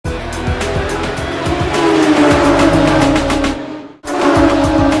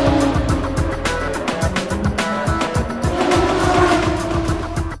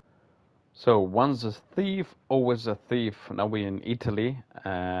So once a thief, always a thief. Now we're in Italy,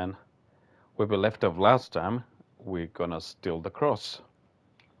 and where we left off last time, we're gonna steal the cross.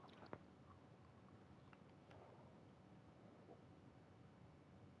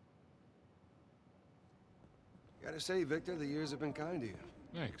 Gotta say, Victor, the years have been kind to you.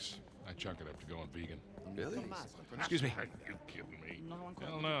 Thanks. I chalk it up to going vegan. Really? Excuse me. Are you kidding me?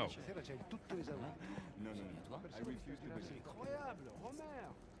 Hell no.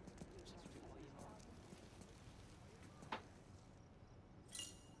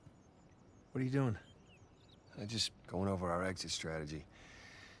 What are you doing? I just going over our exit strategy.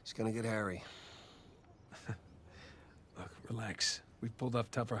 It's gonna get hairy. Look, relax. We've pulled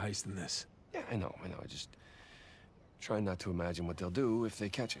off tougher heists than this. Yeah, I know. I just try not to imagine what they'll do if they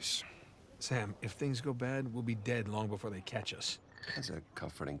catch us. Sam, if things go bad, we'll be dead long before they catch us. That's a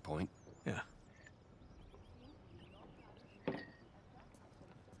comforting point. Yeah.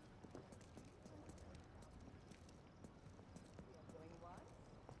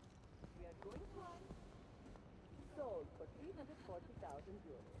 Sold for 340,000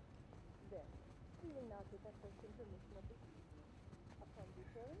 euros. Then, we will now take our first information of the evening. Upon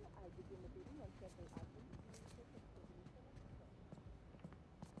return, I'll begin the bidding on several items.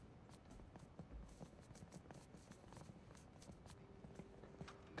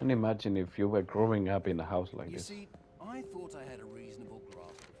 Can you imagine if you were growing up in a house like You this? see, I thought I had a reasonable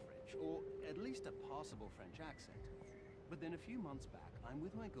grasp of French, or at least a passable French accent. But then a few months back, I'm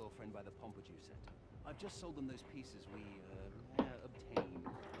with my girlfriend by the Pompidou Center. I've just sold them those pieces we obtained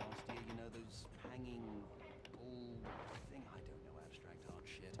last year. You know, those hanging bull thing. I don't know abstract art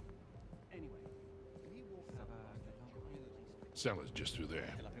shit. Anyway, we walked up. Cellar's just through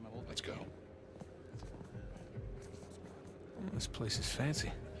there. Let's go. This place is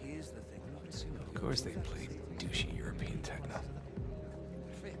fancy. Here's the thing. Of course they play douchey European techno.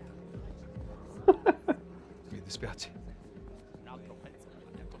 Mi dispiace.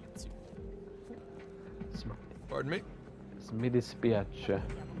 Pardon me? Mi dispiace.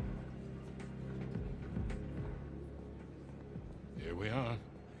 Here we are.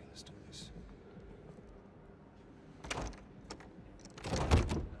 Let's do this.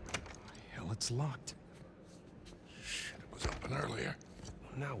 Hell, it's locked. Shit, it was open earlier.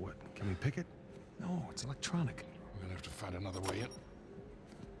 Now what? Can we pick it? No, it's electronic. We're gonna have to find another way in.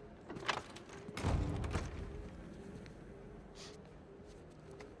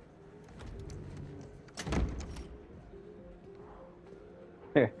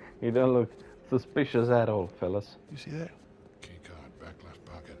 You don't look suspicious at all, fellas. You see that? Key card, back left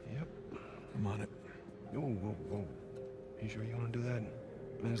pocket. Yep. I'm on it. Whoa. You sure you want to do that?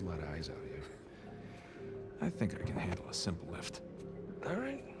 There's a lot of eyes out here. I think I can handle a simple lift. All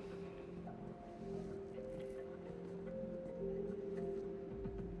right.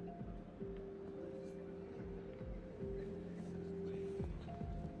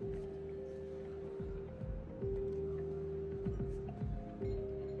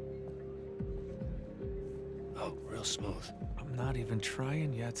 Oh, real smooth. I'm not even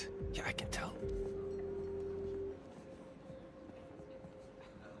trying yet. Yeah, I can tell.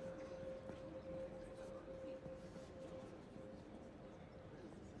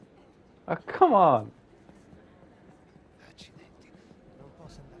 Oh, come on!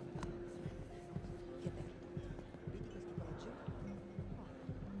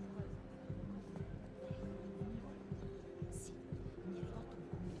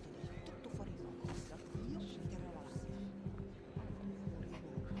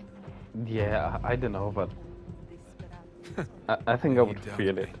 Yeah, I don't know, but I think I would You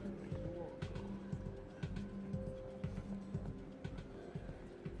feel doubt it. me.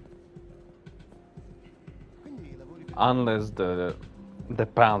 Unless the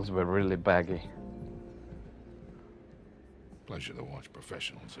pants were really baggy. Pleasure to watch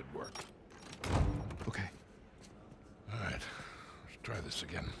professionals at work. Okay. All right, let's try this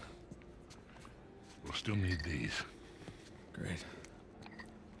again. We'll still need these. Great.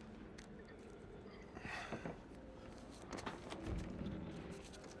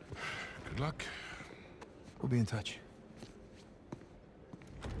 Good luck. We'll be in touch.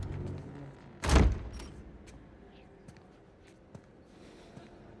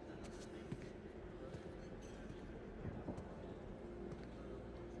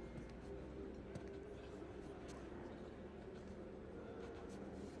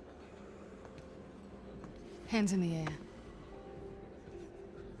 Hands in the air.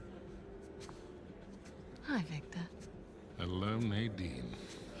 Hi, Victor. Hello, Nadine.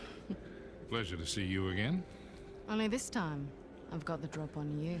 Pleasure to see you again. Only this time, I've got the drop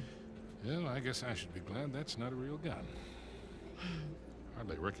on you. Well, I guess I should be glad that's not a real gun.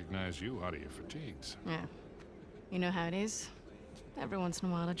 Hardly recognize you out of your fatigues. Yeah. You know how it is. Every once in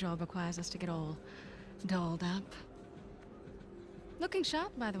a while, a job requires us to get all dolled up. Looking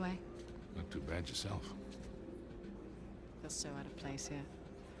sharp, by the way. Not too bad yourself. Feel so out of place here.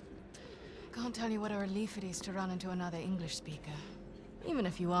 Can't tell you what a relief it is to run into another English speaker. Even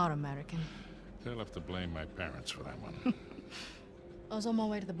if you are American. They'll have to blame my parents for that one. I was on my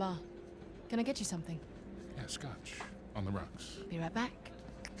way to the bar. Can I get you something? Yeah, scotch. On the rocks. Be right back.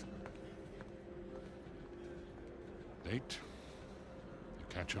 Nate? You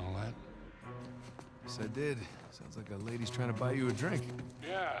catch all that? Yes, I did. Sounds like a lady's trying to buy you a drink.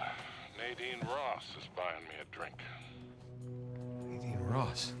 Yeah. Nadine Ross is buying me a drink. Nadine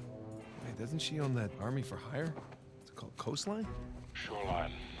Ross. Wait, doesn't she own that Army for Hire? It's called Coastline?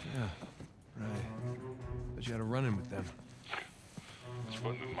 Shoreline. Yeah, right. But you had a run-in with them. It's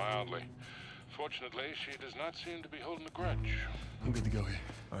putting it mildly. Fortunately, she does not seem to be holding a grudge. I'm good to go here.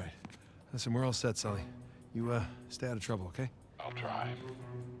 All right. Listen, we're all set, Sully. You, stay out of trouble, okay? I'll try.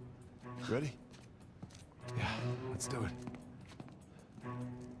 Ready? Yeah, let's do it.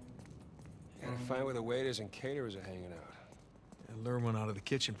 Gotta find where the waiters and caterers are hanging out. And lure one out of the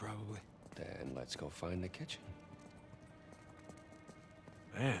kitchen, probably. Then let's go find the kitchen.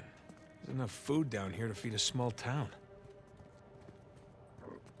 Man, there's enough food down here to feed a small town.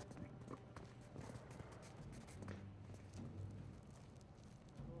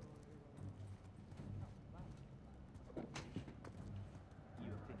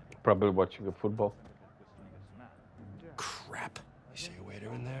 Probably watching the football. Crap. You see a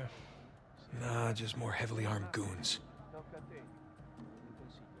waiter in there? Nah, just more heavily armed goons.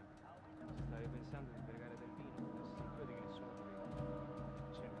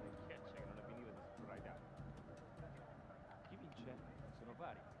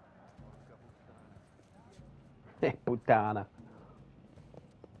 Puttana.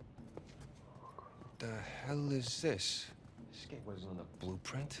 The hell is this? This gate wasn't on the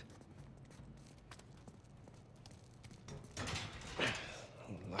blueprint.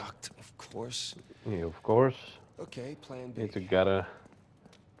 Locked, of course. Yeah, of course. Okay, plan B. Need to gotta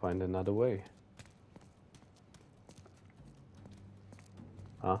find another way.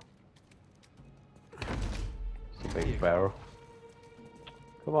 Huh? It's a big barrel.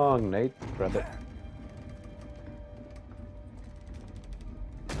 Come on, Nate, grab it.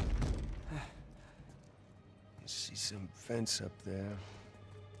 See some fence up there.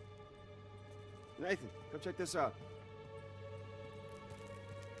 Nathan, come check this out.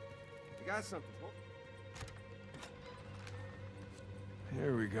 You got something, Paul?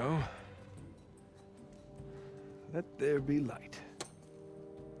 Here we go. Let there be light.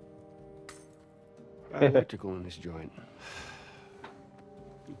 Electrical in this joint.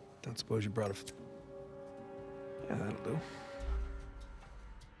 Don't suppose you brought a... Yeah, that'll do.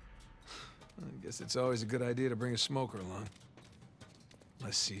 I guess it's always a good idea to bring a smoker along.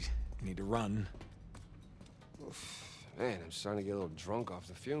 Unless you need to run. Oof. Man, I'm starting to get a little drunk off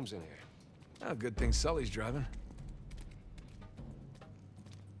the fumes in here. Oh, good thing Sully's driving.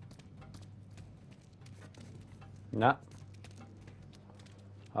 Nah.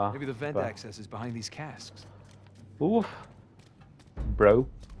 Maybe the vent access is behind these casks. Oof. Bro.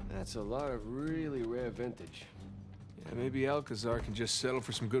 That's a lot of really rare vintage. Yeah, maybe Alcazar can just settle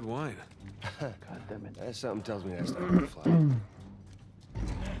for some good wine. God damn it. That something tells me that's not gonna fly.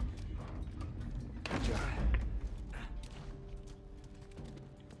 Good job.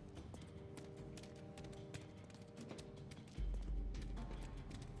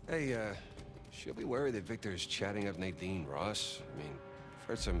 Hey, she'll be worried that Victor's chatting up Nadine Ross. I mean, I've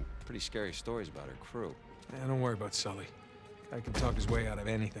heard some pretty scary stories about her crew. Yeah, don't worry about Sully. I can talk his way out of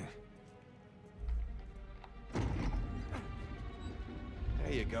anything.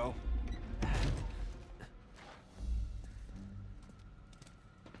 There you go.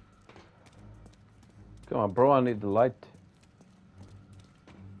 Come on, bro, I need the light.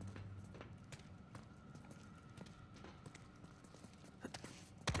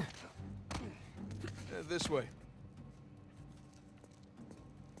 This way.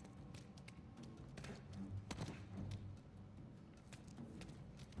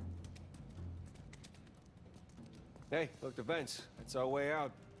 Hey, look, the vents. That's our way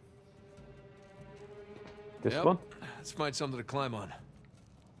out. This Yep. one? Let's find something to climb on.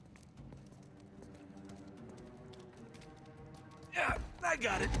 Yeah, I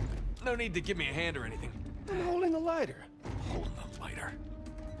got it. No need to give me a hand or anything. I'm holding a lighter. Holding the lighter.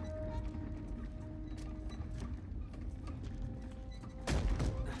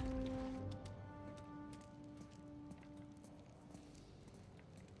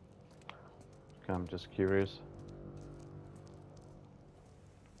 I'm just curious.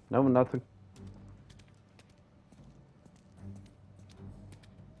 No, nothing.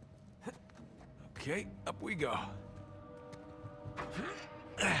 Okay, up we go.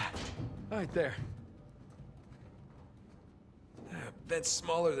 Right there. That's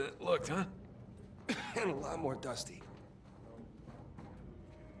smaller than it looked, huh? And a lot more dusty.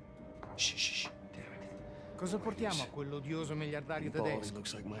 Shh, shh, shh. Damn it. Cosa portiamo a quell'odioso miliardario He always tedesco?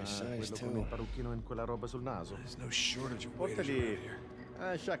 looks like my size, Quello con too. il parrucchino e quella roba sul naso. There's no shortage of waiters Portali around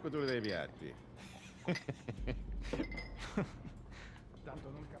here. sciacquature dei piatti. Tanto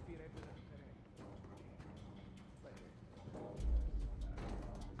non capirebbe la differenza.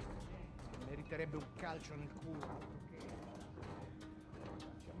 Meriterebbe un calcio nel culo.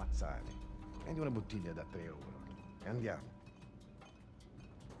 Ci ammazzate. Prendi una bottiglia da 3 euro. E andiamo.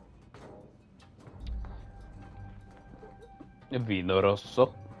 Vino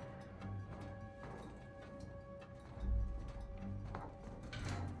rosso.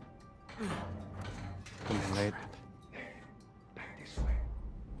 Come on, mate. This way.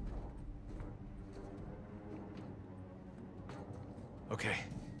 Okay.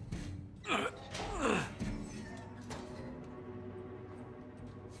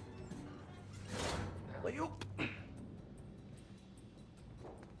 Alley-oop.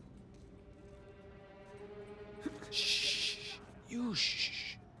 Shh. You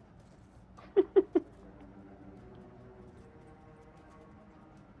shh.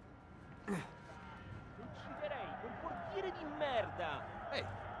 Ucciderei quel portiere di merda! Ehi,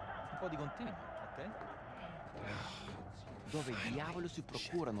 un po' di contegno, a te? Dove diavolo si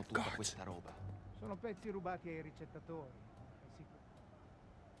procurano tutta questa roba? Sono pezzi rubati ai ricettatori. È sicuro.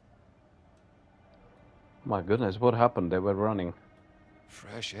 My goodness, what happened? They were running.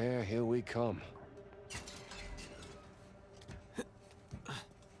 Fresh air, here we come.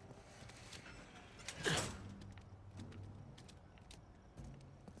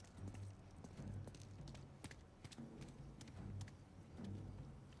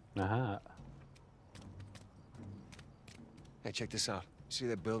 Aha. Hey, check this out. See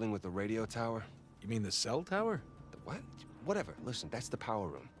that building with the radio tower? You mean the cell tower? The what? Whatever. Listen, that's the power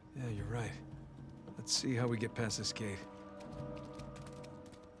room. Yeah, you're right. Let's see how we get past this gate.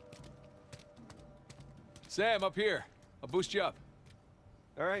 Sam, up here. I'll boost you up.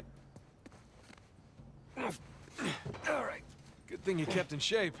 All right. All right. Good thing you kept in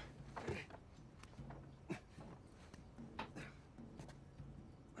shape.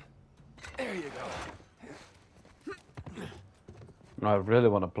 There you go. I really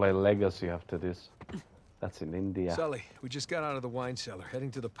want to play Legacy after this. That's in India. Sully, we just got out of the wine cellar, heading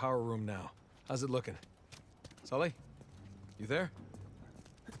to the power room now. How's it looking? Sully? You there?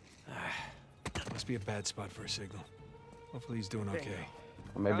 Must be a bad spot for a signal. Hopefully he's doing okay.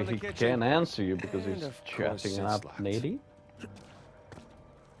 Or maybe Found the he kitchen. can't answer you because And he's of course chatting it's up locked. Nady.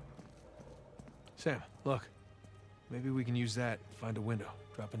 Sam, look. Maybe we can use that, find a window,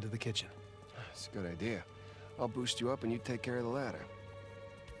 drop into the kitchen. That's a good idea. I'll boost you up and you take care of the ladder.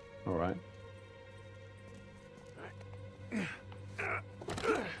 All right.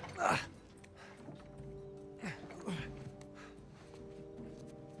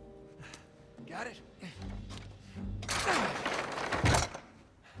 Got it?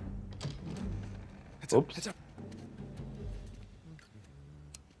 Oops. Heads up.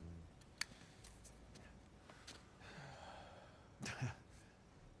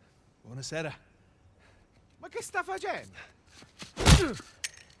 Buonasera. Ma che sta facendo?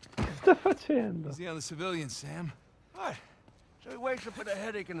 Sta facendo? Easy on the civilians, Sam. What? So he wakes up with a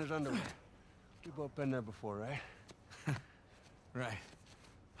headache in his underwear. We've both been there before, right? Right.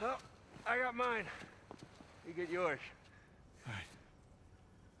 Well, I got mine. You get yours. All right.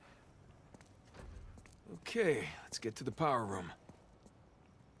 Okay, let's get to the power room.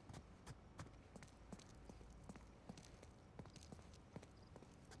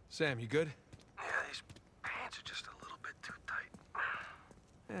 Sam, you good? Yeah, these pants are just a little bit too tight.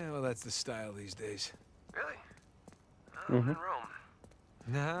 Yeah, well, that's the style these days. Really? I'm in Rome.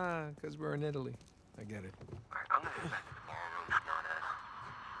 Nah, because we're in Italy. I get it. All right, I'm gonna...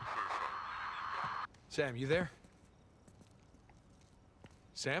 Sam, you there?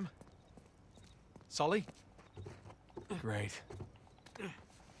 Sam? Sully? Great.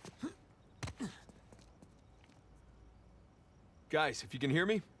 Guys, if you can hear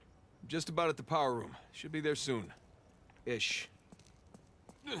me, I'm just about at the power room. Should be there soon. Ish.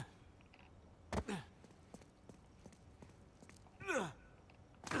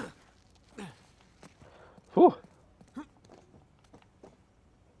 Whew.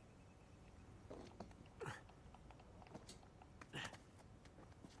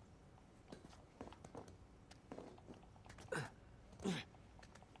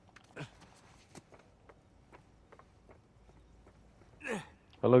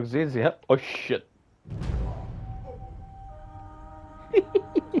 It looks easy, huh? Oh shit.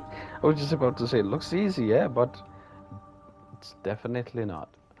 I was just about to say, it looks easy, yeah, but it's definitely not.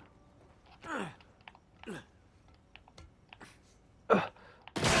 Oh,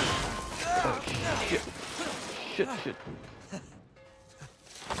 shit. Shit.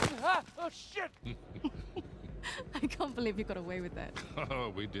 Ah, oh shit! I can't believe you got away with that. Oh,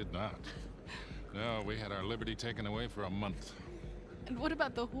 we did not. No, we had our liberty taken away for a month. And what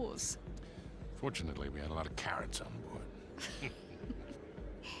about the horse? Fortunately, we had a lot of carrots on board.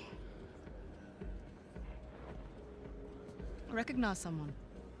 Recognize someone?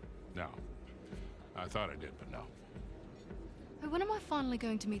 No. I thought I did, but no. Oh, when am I finally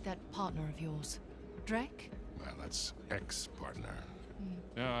going to meet that partner of yours? Drake? Well, that's ex-partner.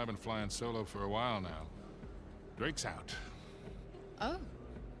 Yeah, I've been flying solo for a while now. Drake's out. Oh,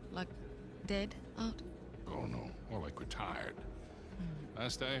 like dead out? Oh, no. More like retired.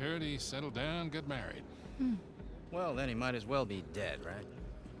 Last I heard, he settled down, got married. Well, then he might as well be dead, right?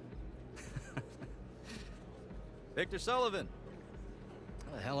 Victor Sullivan!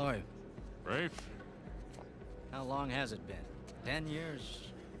 How the hell are you? Rafe? How long has it been? 10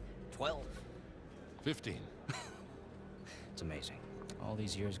 years? 12? 15. It's amazing. All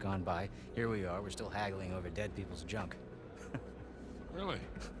these years gone by, here we are, we're still haggling over dead people's junk. Really?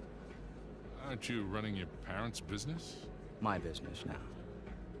 Aren't you running your parents' business? My business now.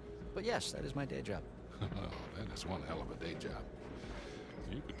 But yes, that is my day job. Oh, that is one hell of a day job.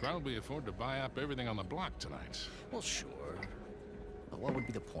 You could probably afford to buy up everything on the block tonight. Well, sure. But what would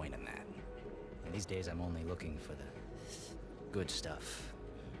be the point in that? And these days, I'm only looking for the good stuff.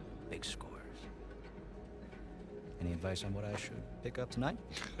 Big scores. Any advice on what I should pick up tonight?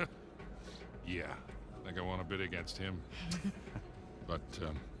 Yeah, I think I want to bid against him. But,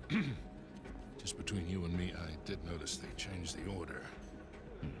 just between you and me, I did notice they changed the order.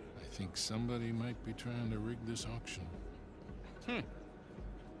 I think somebody might be trying to rig this auction.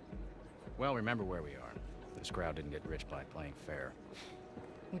 Well, remember where we are. This crowd didn't get rich by playing fair.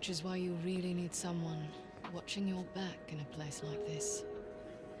 Which is why you really need someone watching your back in a place like this.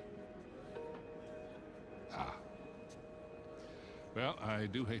 Ah. Well, I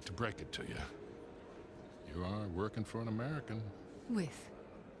do hate to break it to you. You are working for an American. We've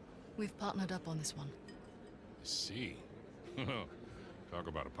partnered up on this one. I see. Talk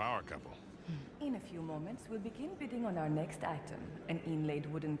about a power couple. In a few moments, we'll begin bidding on our next item, an inlaid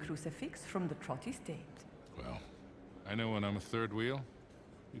wooden crucifix from the Trott estate. Well, I know when I'm a third wheel.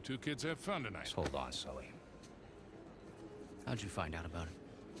 You two kids have fun tonight. Just hold on, Sully. How'd you find out about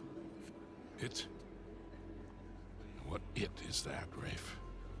it? It? What it is that, Rafe?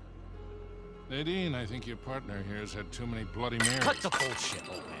 Nadine, I think your partner here has had too many Bloody Marys. Cut the bullshit,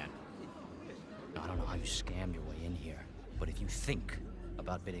 old man. I don't know how you scammed your way in here, but if you think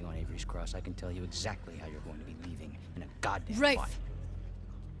about bidding on Avery's Cross, I can tell you exactly how you're going to be leaving in a goddamn Rafe! fight.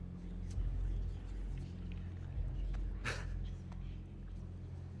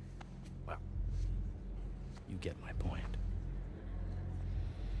 Well, you get my point.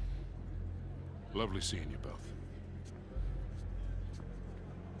 Lovely seeing you both.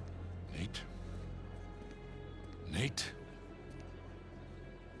 Nate? Nate?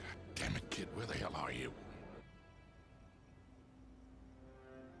 God damn it, kid, where the hell are you?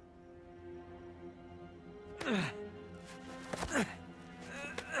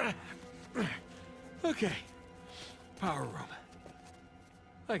 Okay. Power room.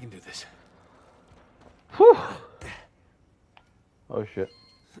 I can do this. Whew. Oh shit.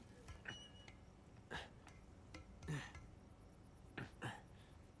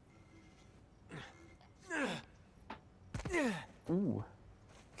 Ooh.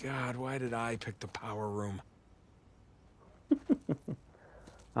 God, why did I pick the power room?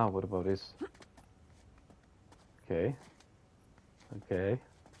 Ah, what about this? Okay. Okay.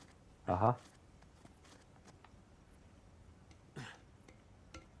 Uh-huh.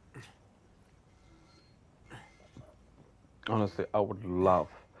 Honestly, I would love,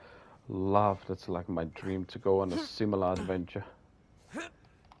 that's like my dream to go on a similar adventure.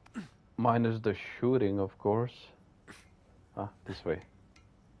 Minus the shooting, of course. Ah, this way.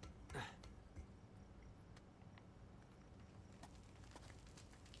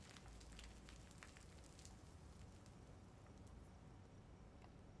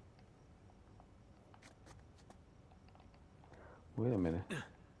 Wait a minute.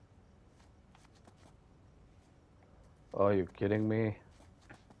 Are you kidding me?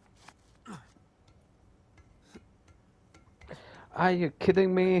 Are you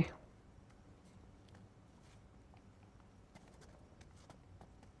kidding me?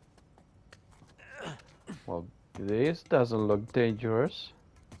 Well, this doesn't look dangerous.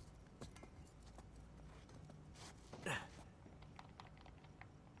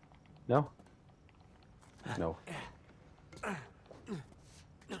 No? No.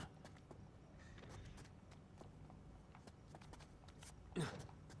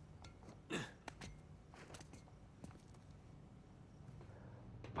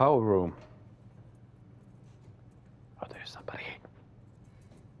 Power room. Oh, there's somebody.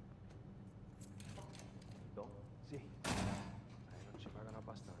 Sì. Non ci pagano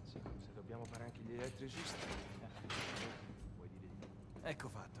abbastanza. Se dobbiamo fare anche gli elettricisti. Vuoi dire di no? Ecco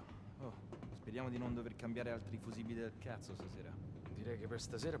fatto. Oh, speriamo di non dover cambiare altri fusibili del cazzo stasera. Direi che per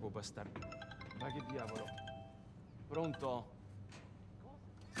stasera può bastare. Ma che diavolo? Pronto?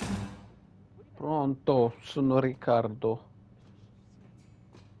 Pronto, sono Riccardo.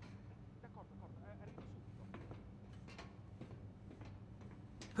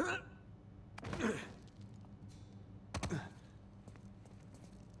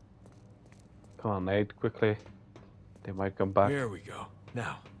 Come on, Nate, quickly. They might come back. Here we go.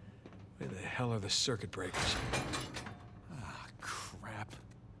 Now, where the hell are the circuit breakers? Ah, crap.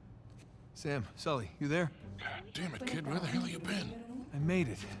 Sam, Sully, you there? God damn it, kid, where the hell you been? I made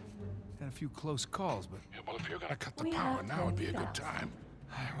it. Had a few close calls, but... Yeah, well, if you're gonna cut the power, now would be a good time.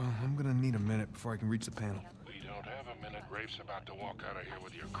 Well, I'm gonna need a minute before I can reach the panel. We don't have a minute. Rafe's about to walk out of here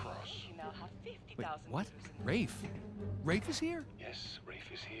with your cross. Wait, what? Rafe? Rafe is here? Yes,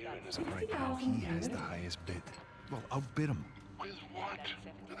 Rafe is here and is Right now, he has the highest bid. Well, outbid him. With what?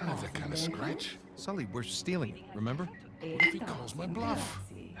 I don't have that kind of scratch. Sully, we're stealing it, remember? What if he calls my bluff?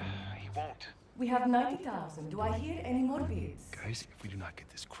 He won't. We have 90,000. Do I hear any more bids? Guys, if we do not get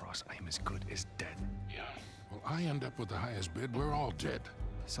this cross, I am as good as dead. Yeah. Well, I end up with the highest bid. We're all dead.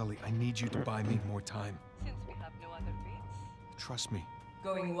 Sully, I need you to buy me more time. Since we have no other bids. Trust me.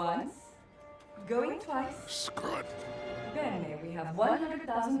 Going once? Going twice? Screw it. Bene, we have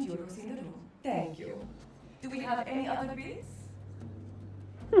 100,000 euros in the room. Thank you. Do we have any other bids?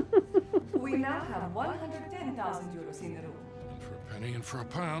 We now have 110,000 euros in the room. And for a penny and for a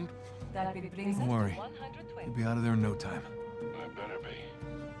pound. That bid brings Don't us worry. to 120. You'll be out of there in no time. I better be.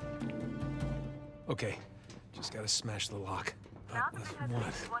 Okay, just gotta smash the lock. Now But the with bid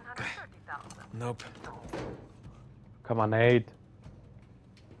has what? reached 130,000. Nope. Come on, Nate.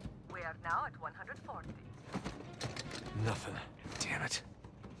 We are now at 140. Nothing. Damn it.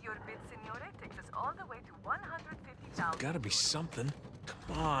 Your bid, signore, takes us all the way to 150,000. Gotta be something.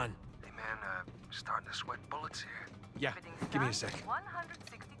 Come on. Hey man, starting to sweat bullets here. Yeah, Bidding give me a starts sec. at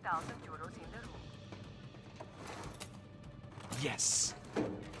 160,000 euros in the room. Yes.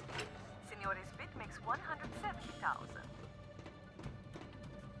 Signore's bid makes 170,000.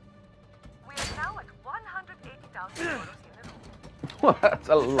 We are now at 180,000 euros in the room. That's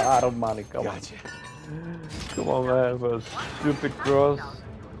a lot of money. Come Gotcha. on. Come on, man. For a stupid cross.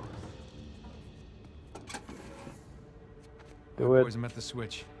 Do it. Boys, I'm at the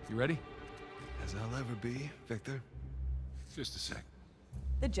switch. You ready? As I'll ever be, Victor. Just a sec.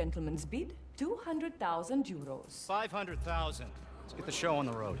 The gentleman's bid, 200,000 euros. 500,000. Let's get the show on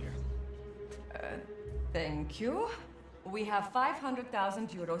the road here. Thank you. We have 500,000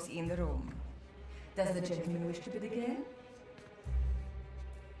 euros in the room. Does the gentleman wish to bid again?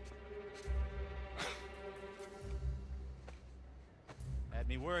 Had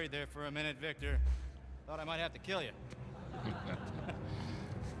me worried there for a minute, Victor. Thought I might have to kill you.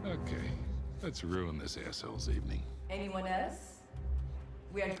 Okay, let's ruin this asshole's evening. Anyone else?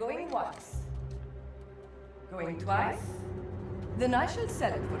 We are going once. Going twice? Then I shall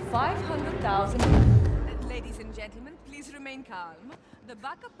sell it for 500,000. Ladies and gentlemen, please remain calm. The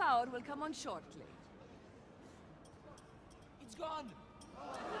backup power will come on shortly. It's gone!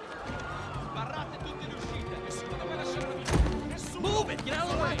 Sbarrate tutte le uscite, nessuno deve lasciare via! Nessuno! Move it! Get out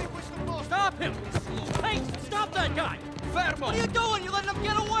of the way! Stop him! Hey, stop that guy! Fermo! What are you doing? You letting him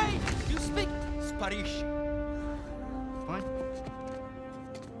get away! You speak... Sparisci. Fine.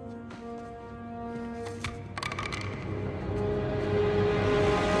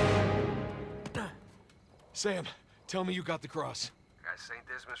 Sam, tell me you got the cross. Got St.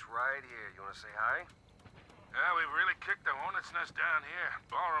 Dismas right here. You wanna say hi? Yeah, we've really kicked the hornet's nest down here.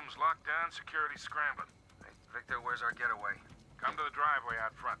 Ballroom's locked down, security scrambling. Hey, Victor, where's our getaway? Come to the driveway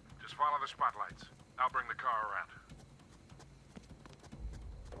out front. Just follow the spotlights. I'll bring the car around.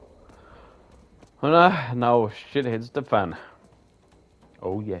 Now shit hits the fan.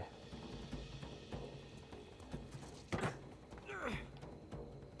 Oh yeah.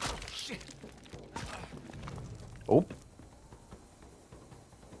 Oh.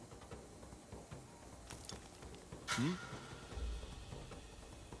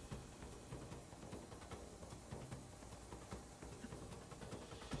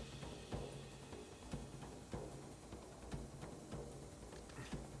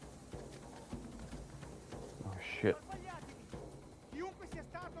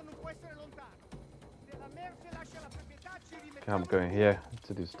 Okay, I'm going here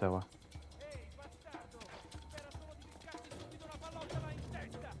to this tower.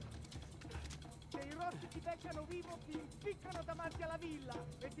 Se i rossi ti beccano vivo, ti impiccano davanti alla villa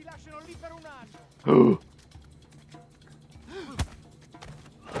e ti lasciano lì per un anno.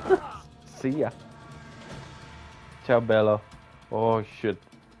 See ya. Ciao, Bello. Oh shit.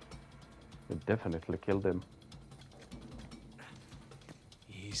 We definitely killed him.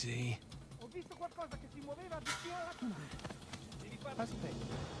 Easy. Ho visto qualcosa che si muoveva vicino alla culla. Devi fare...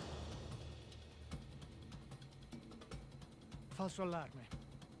 Aspetta. Falso allarme.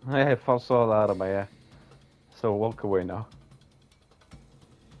 Hey, falso alarm, yeah. So walk away now.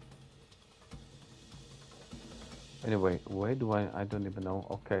 Anyway, where do I don't even know.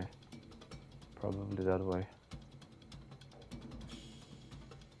 Okay. Probably that way.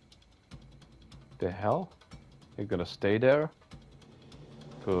 The hell? You're gonna stay there?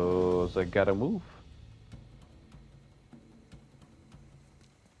 Cause I gotta move.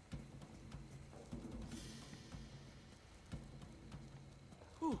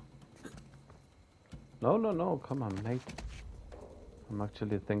 No, no, no, come on, Nate. I'm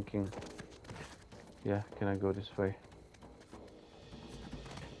actually thinking, yeah, can I go this way?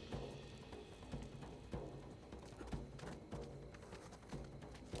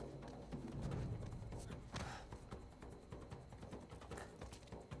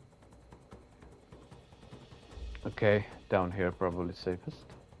 Okay, down here probably safest.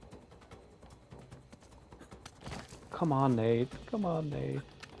 Come on, Nate. Come on, Nate.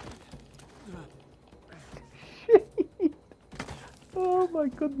 Oh my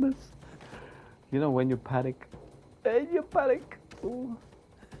goodness. You know when you panic. And you panic. Ooh.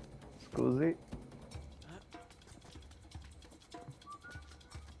 Scusi.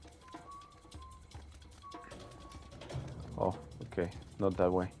 Oh, okay. Not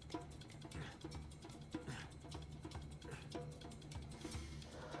that way.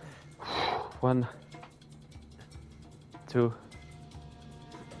 One, two,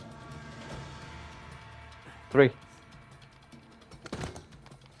 three.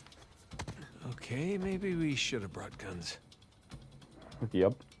 Okay, maybe we should have brought guns.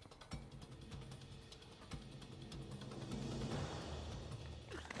 Yep.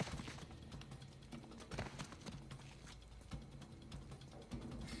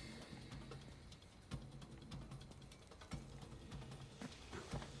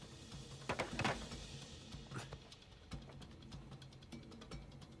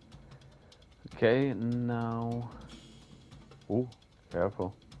 Okay, now... Ooh,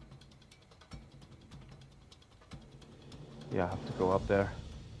 careful. Yeah, I have to go up there.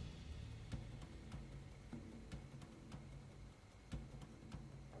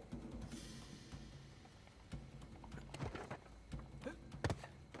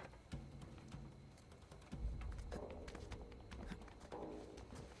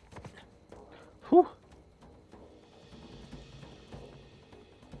 Whew.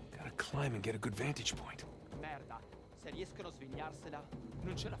 Gotta climb and get a good vantage point. Merda, se riescono a svignarsela,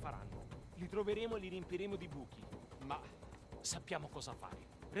 non ce la faranno. Li troveremo e li riempiremo di buchi. Ma sappiamo cosa fare.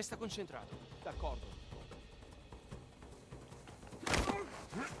 Resta concentrato. D'accordo.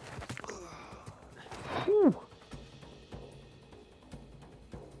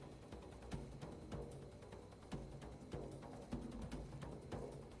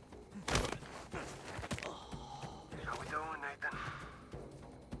 How we doing, Nathan?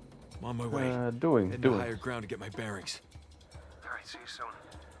 I'm on my way. Doing. Heading to higher ground to get my bearings. All right, see you soon.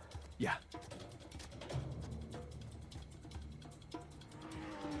 Yeah.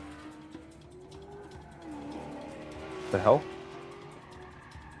 The hell?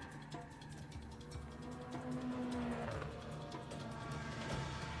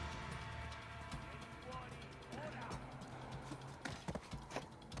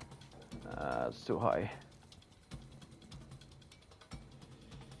 It's too high.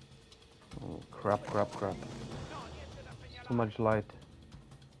 Oh, crap. Too much light.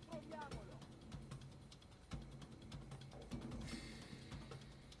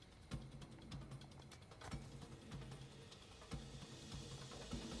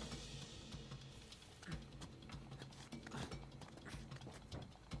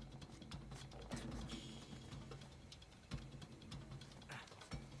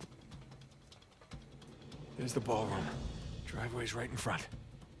 There's the ballroom. Driveway's right in front.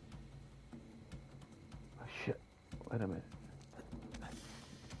 Oh, shit. Wait a minute.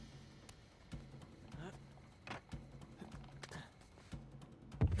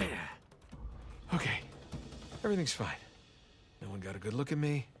 Okay. Everything's fine. No one got a good look at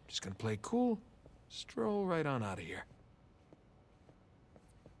me. Just gonna play cool. Stroll right on out of here.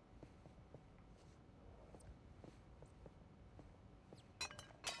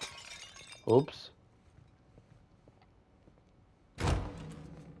 Oops.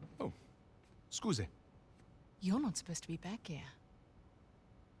 Oh, scusi. You're not supposed to be back here.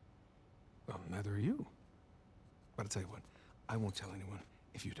 Well, neither are you. But I'll tell you what, I won't tell anyone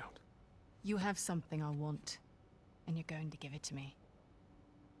if you don't. You have something I want, and you're going to give it to me.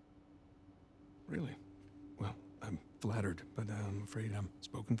 Really? Well, I'm flattered, but I'm afraid I'm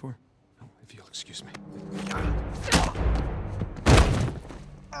spoken for. Oh, if you'll excuse me.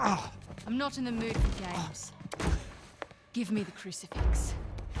 I'm not in the mood for games. Give me the crucifix.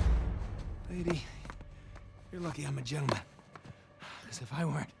 Lady, you're lucky I'm a gentleman. Because if I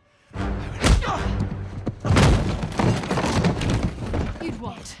weren't, You'd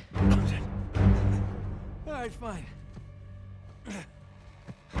what? All right, fine.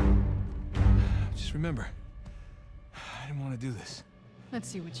 Just remember, I didn't want to do this. Let's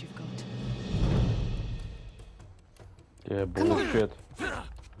see what you've got. Yeah, bullshit.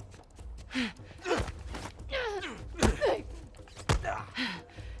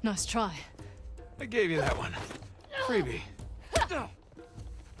 Nice try. I gave you that one. Freebie.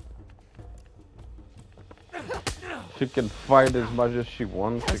 She can fight as much as she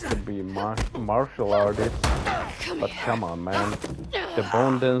wants. She could be a martial artist. But come on, man. The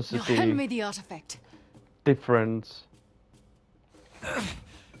bone Now hand density me the artifact. difference.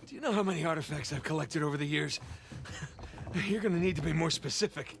 Do you know how many artifacts I've collected over the years? You're gonna need to be more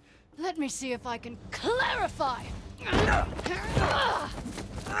specific. Let me see if I can clarify.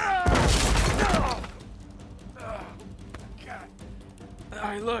 All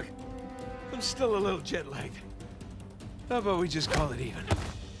right, look. I'm still a little jet-lagged. How about we just call it even?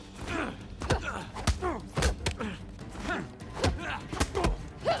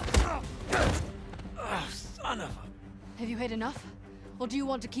 Oh, son of a... Have you had enough? Or do you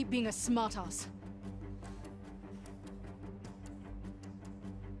want to keep being a smartass?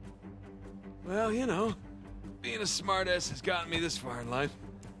 Well, you know, being a smartass has gotten me this far in life.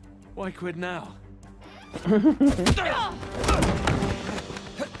 Why quit now?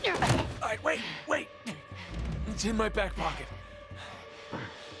 Alright, wait! It's in my back pocket.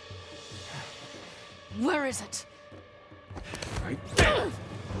 Where is it? Right there.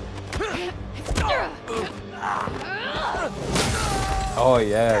 Oh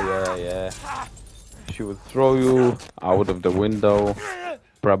yeah. She would throw you out of the window.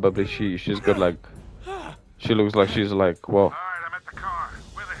 Probably she's got like, she looks like she's like, well, Alright, I'm at the car.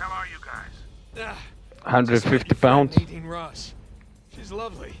 Where the hell are you guys? 150 pounds. Nadine Ross. She's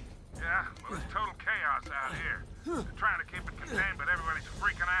lovely. Yeah? Well, it's total chaos out here. They're trying to keep it contained, but everybody's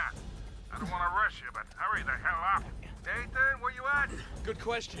freaking out. I don't want to rush you, but hurry the hell up. Nathan, where you at? Good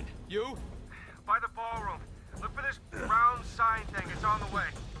question. You? By the ballroom. Look for this round sign thing. It's on the way.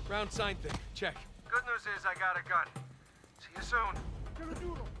 Round sign thing. Check. Good news is I got a gun. See you soon. Te lo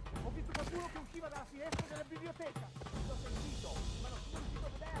giuro, ho visto qualcuno che usciva dalla finestra della biblioteca. L'ho sentito, ma non sono riuscito a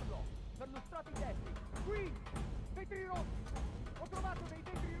vederlo. Perlustrato i tetti. Qui! Vetri rossi! Ho trovato dei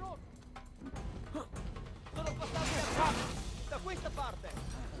vetri rossi! Sono passati a capo! Da questa parte!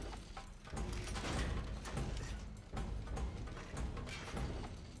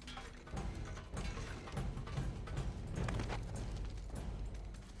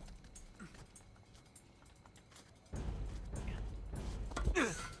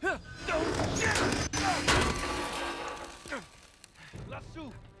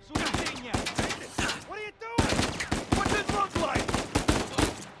 Lassù, sulla legna! What are you doing? What's it look like?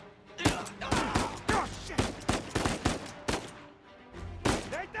 Oh, shit!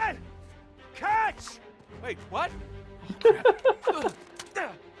 Nathan! Catch! Wait, what? Oh,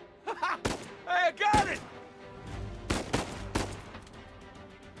 crap. Hey, I got it!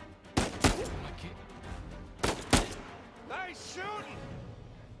 Nice shooting!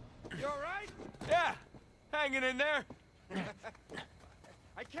 You alright? Yeah, hanging in there.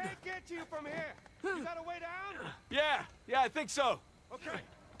 I can't get to you from here. You got a way down? Yeah, I think so. Okay.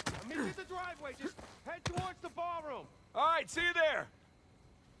 I'll meet you at the driveway. Just head towards the ballroom. All right, see you there.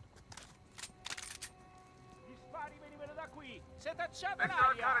 Gli spari venivano da qui. Se tacciamo Victor,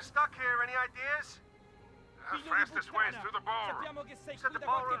 I'm l'aria! kind of stuck here. Any ideas? The fastest way is through the ballroom. Sappiamo che sei You said qui the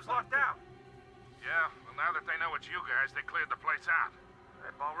da qualche ballroom's locked parte. out. Yeah, well, now that they know it's you guys, they cleared the place out.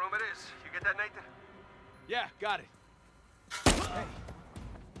 That ballroom it is. You get that, Nathan? Yeah, got it.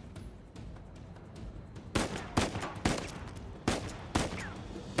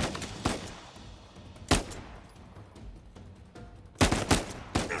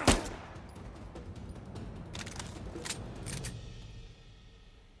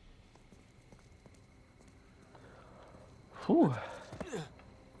 Whew.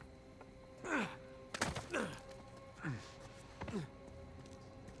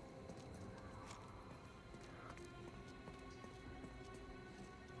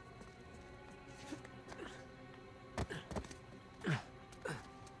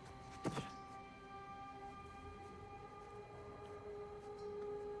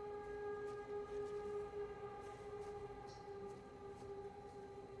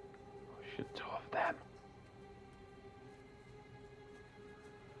 Shoot two of them.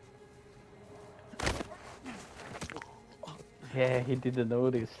 Yeah, he didn't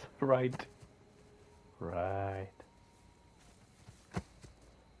notice. Right. Right.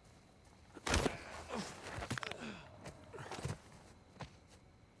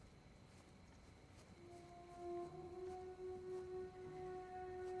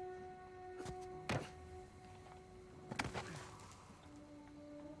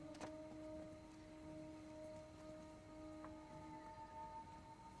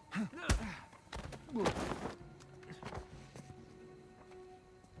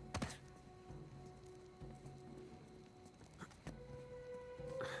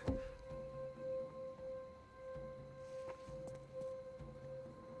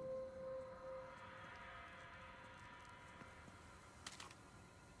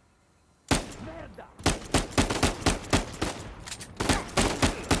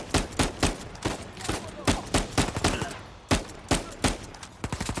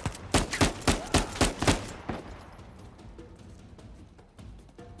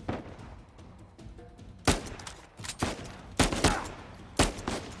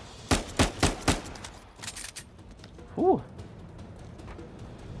 Ooh.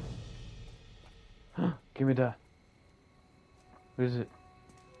 Give me that. What is it?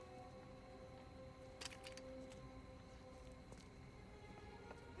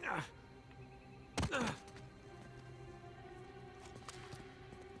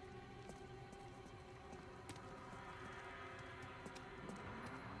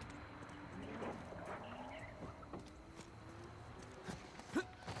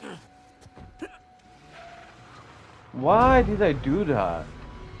 Why did I do that?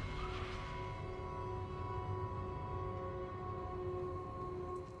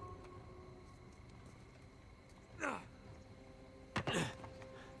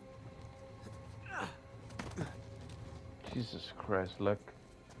 Jesus Christ, look.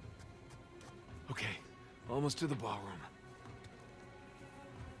 Okay, almost to the ballroom.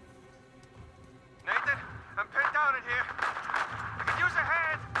 Nathan, I'm pinned down in here. I could use a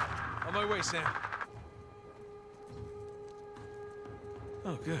hand. On my way, Sam.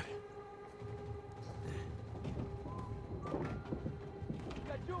 Oh, good.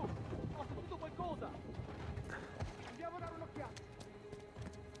 Laggiù, ho sentito qualcosa. Andiamo a dare un'occhiata.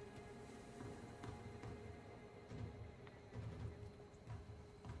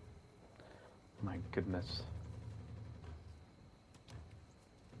 My goodness.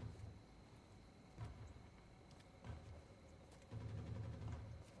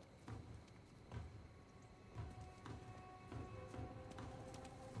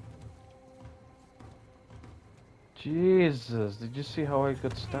 Jesus, did you see how I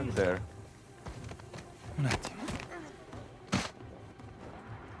got stuck there? Un attimo.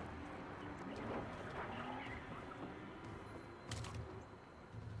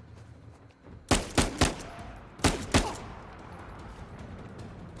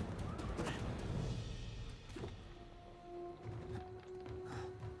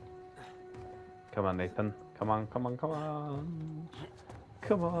 Come on, Nathan. Come on, come on, come on.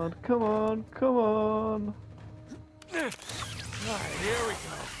 Come on, come on, come on. All right, here we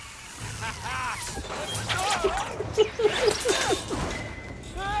go.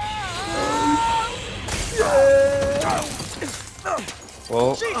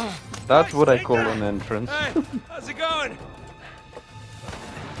 Well, that's what I call an entrance. Hey, how's it going?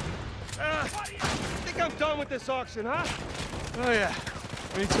 I think I'm done with this auction, huh? Oh, yeah.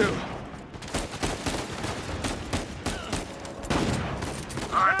 Me too.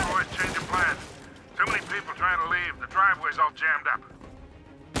 All right, boys, change of plan. Too many people trying to leave. The driveway's all jammed up.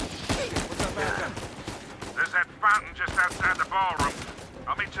 What's up, man? There's that fountain just outside the ballroom.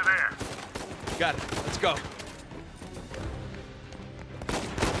 I'll meet you there. Got it. Let's go.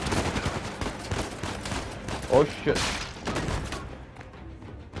 Oh shit.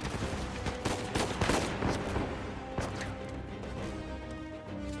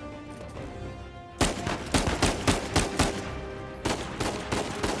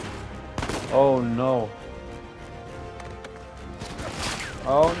 Oh no.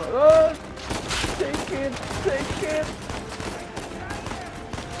 Oh no. Ah! Take it, take it.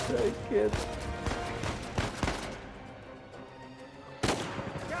 Take it.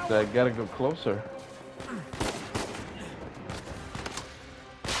 I gotta go closer.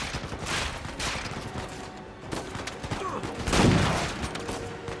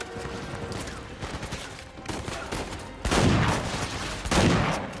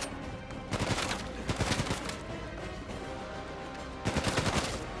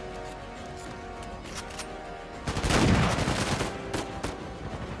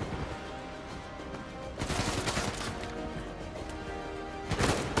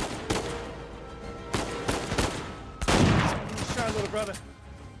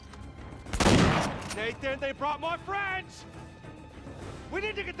 Nathan, they brought more friends! We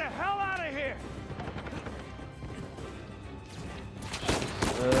need to get the hell out of here!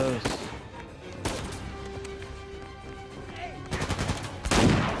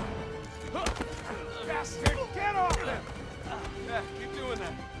 Bastard, get off them! Yeah, keep doing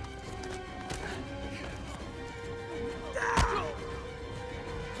that.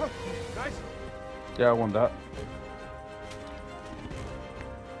 Nice. Yeah, I won that.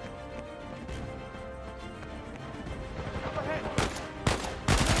 Up ahead.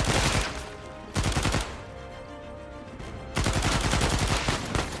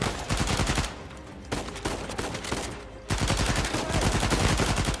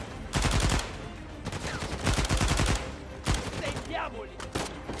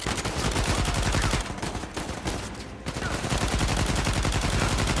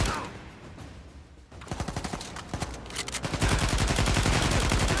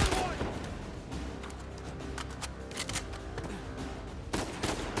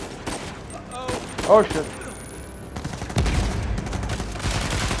 Oh shit.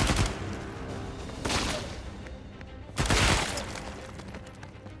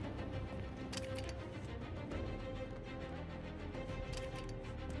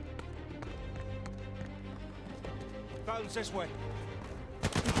 Fountain's this way.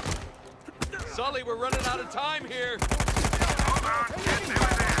 Sully, we're running out of time here.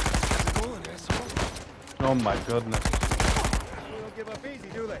 Oh my goodness. They don't give up easy,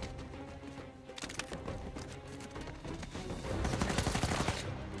 do they?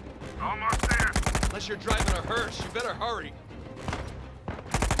 Almost there. Unless you're driving a hearse, you better hurry.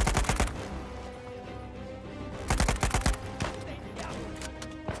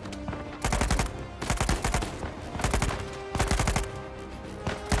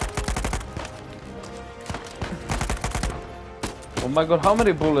 Oh my god, how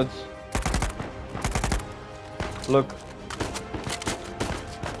many bullets? Look.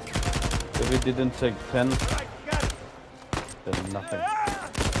 If it didn't take 10, then nothing.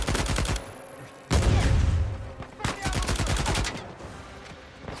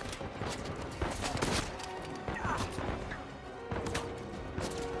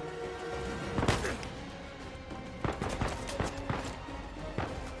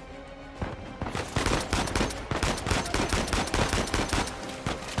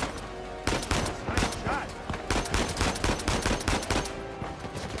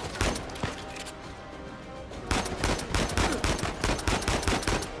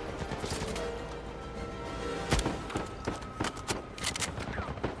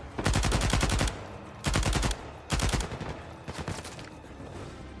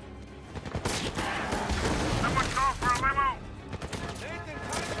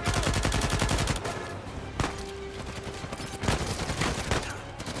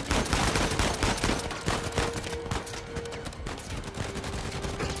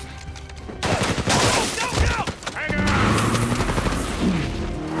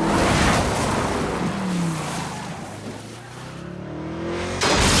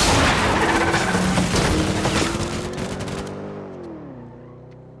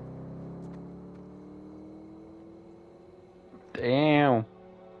 Damn.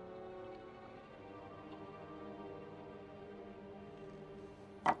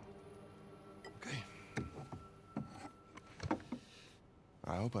 Okay.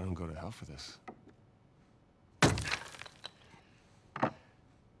 I hope I don't go to hell for this.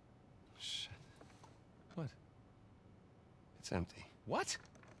 Shit. What? It's empty. What?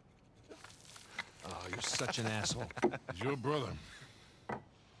 Oh, you're such an asshole. He's your brother. All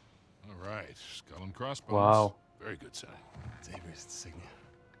right, skull and crossbones. Wow. Very good sign. It's Avery's insignia.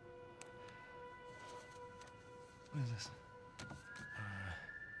 What is this?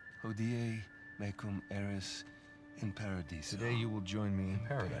 Hodie mecum eris in paradiso. Today you will join me in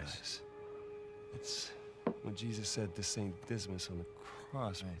paradise. It's what Jesus said to Saint Dismas on the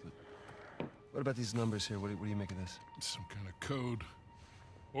cross. Right. But what about these numbers here? What do you make of this? It's some kind of code.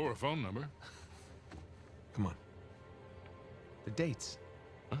 Or a phone number. Come on. The dates.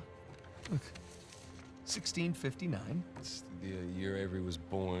 Huh? Look. 1659. It's the year Avery was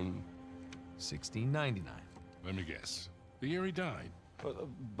born. 1699. Let me guess. The year he died. Well,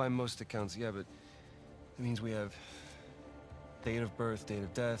 by most accounts, yeah, but it means we have date of birth, date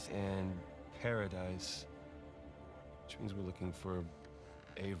of death, and paradise. Which means we're looking for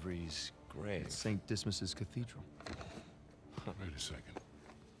Avery's grave. It's St. Dismas's cathedral. Wait a second.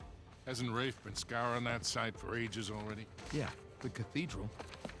 Hasn't Rafe been scouring that site for ages already? Yeah, the cathedral.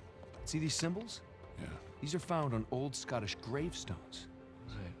 See these symbols? Yeah. These are found on old Scottish gravestones.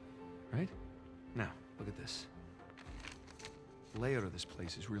 Right? Now, look at this. The layout of this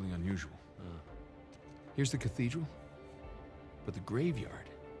place is really unusual. Here's the cathedral, but the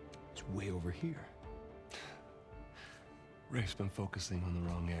graveyard is way over here. Rafe's been focusing on the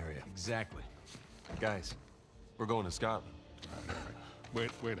wrong area. Exactly. Guys, we're going to Scotland. All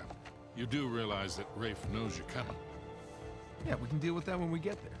right. Wait up. You do realize that Rafe knows you're coming. Yeah, we can deal with that when we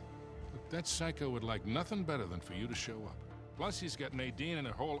get there. Look, that psycho would like nothing better than for you to show up. Plus, he's got Nadine and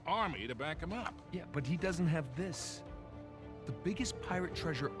a whole army to back him up. Yeah, but he doesn't have this. The biggest pirate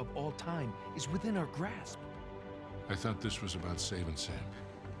treasure of all time is within our grasp. I thought this was about saving Sam.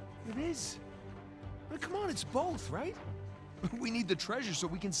 It is. I mean, come on, it's both, right? We need the treasure so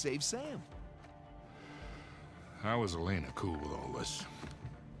we can save Sam. How is Elena cool with all this?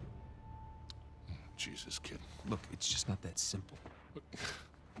 Jesus, kid. Look, it's just not that simple. Look,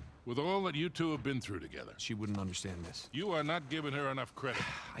 with all that you two have been through together, she wouldn't understand this. You are not giving her enough credit.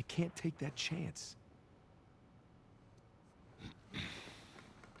 I can't take that chance.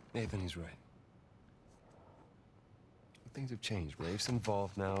 Nathan, he's right. Things have changed. Rafe's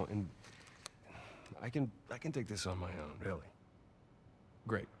involved now, and I can take this on my own, really.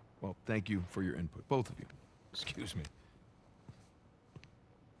 Great. Well, thank you for your input, both of you. Excuse me.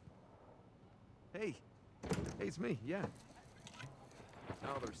 Hey. Hey, it's me, yeah.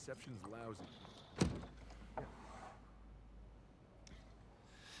 Oh, the reception's lousy.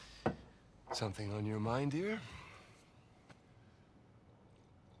 Something on your mind, dear?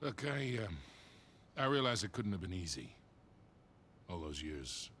 Look, I realize it couldn't have been easy. All those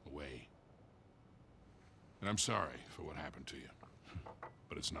years away. And I'm sorry for what happened to you.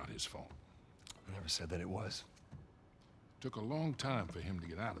 But it's not his fault. I never said that it was. Took a long time for him to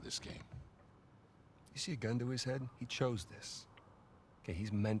get out of this game. You see a gun to his head? He chose this. Okay,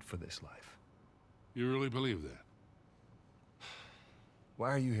 he's meant for this life. You really believe that?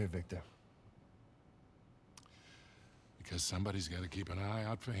 Why are you here, Victor? Because somebody's got to keep an eye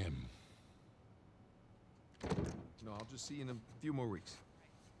out for him. No, I'll just see you in a few more weeks.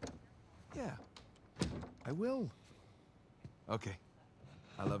 Yeah, I will. Okay.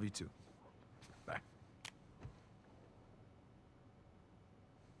 I love you too. Bye.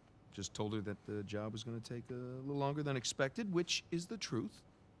 Just told her that the job was going to take a little longer than expected, which is the truth.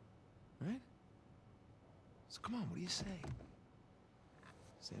 Right? So come on, what do you say?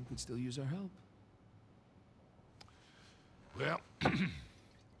 Sam could still use our help. Well, I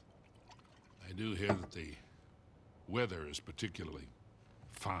do hear that the weather is particularly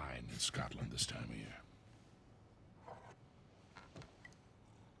fine in Scotland this time of year.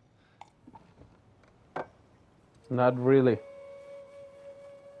 Not really.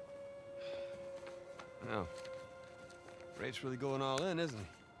 No. Rafe's really going all in, isn't he?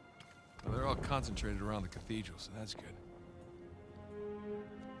 Well, they're all concentrated around the cathedral, so that's good.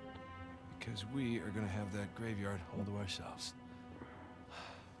 Because we are going to have that graveyard all to ourselves.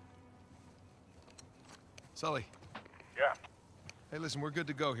 Sully. Yeah. Hey, listen, we're good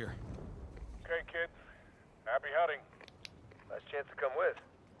to go here. Okay, kid. Happy hunting. Last chance to come with.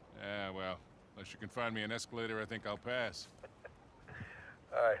 Yeah, well, unless you can find me an escalator, I think I'll pass.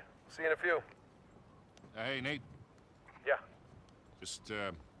 All right. See you in a few. Hey, Nate. Yeah. Just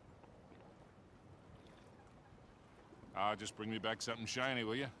bring me back something shiny,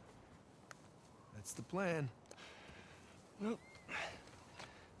 will you? That's the plan. Well,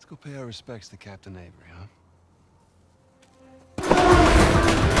 let's go pay our respects to Captain Avery, huh?